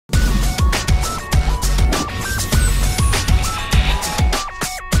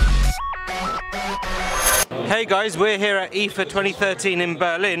Hey guys, we're here at IFA 2013 in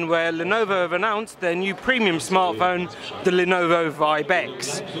Berlin, where Lenovo have announced their new premium smartphone, the Lenovo Vibe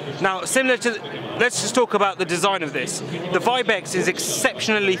X. Now, let's just talk about the design of this. The Vibe X is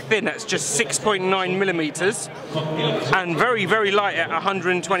exceptionally thin, it's just 6.9 millimeters, and very, very light at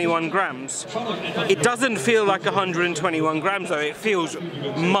 121 grams. It doesn't feel like 121 grams though, it feels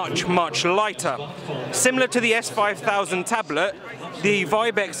much, much lighter. Similar to the S5000 tablet, the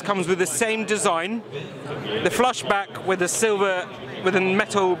Vibe X comes with the same design, the flush back with a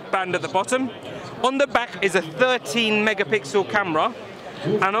metal band at the bottom. On the back is a 13 megapixel camera,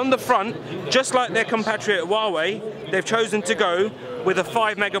 and on the front, just like their compatriot Huawei, they've chosen to go with a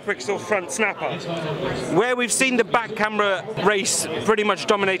 5 megapixel front snapper. Where we've seen the back camera race pretty much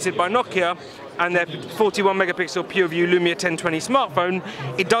dominated by Nokia and their 41 megapixel PureView Lumia 1020 smartphone,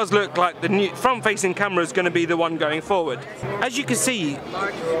 it does look like the new front-facing camera is going to be the one going forward. As you can see,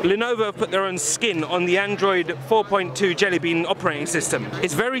 Lenovo have put their own skin on the Android 4.2 Jelly Bean operating system.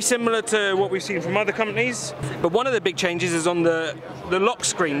 It's very similar to what we've seen from other companies, but one of the big changes is on the lock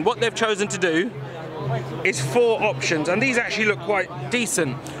screen. What they've chosen to do is 4 options, and these actually look quite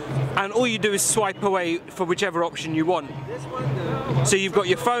decent, and all you do is swipe away for whichever option you want. So you've got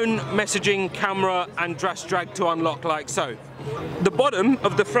your phone, messaging, camera, and drag to unlock like so. The bottom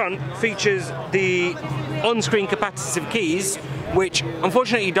of the front features the on-screen capacitive keys, which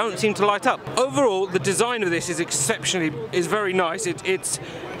unfortunately don't seem to light up. Overall, the design of this is very nice. It's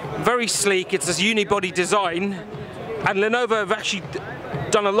very sleek, it's this unibody design, and Lenovo have actually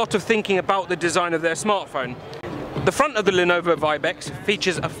done a lot of thinking about the design of their smartphone. The front of the Lenovo Vibe X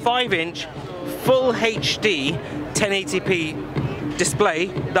features a 5-inch full HD 1080p display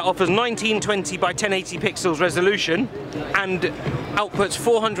that offers 1920 by 1080 pixels resolution and outputs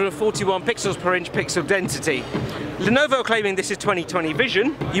 441 pixels per inch pixel density. Lenovo are claiming this is 2020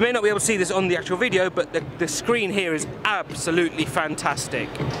 vision. You may not be able to see this on the actual video, but the screen here is absolutely fantastic.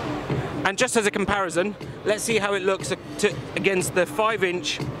 And just as a comparison, let's see how it looks against the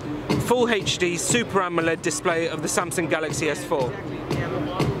 5-inch Full HD Super AMOLED display of the Samsung Galaxy S4.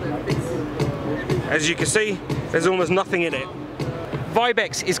 As you can see, there's almost nothing in it. Vibe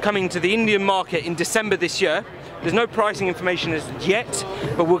X is coming to the Indian market in December this year. There's no pricing information as yet,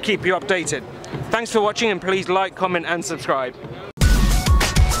 but we'll keep you updated. Thanks for watching, and please like, comment and subscribe.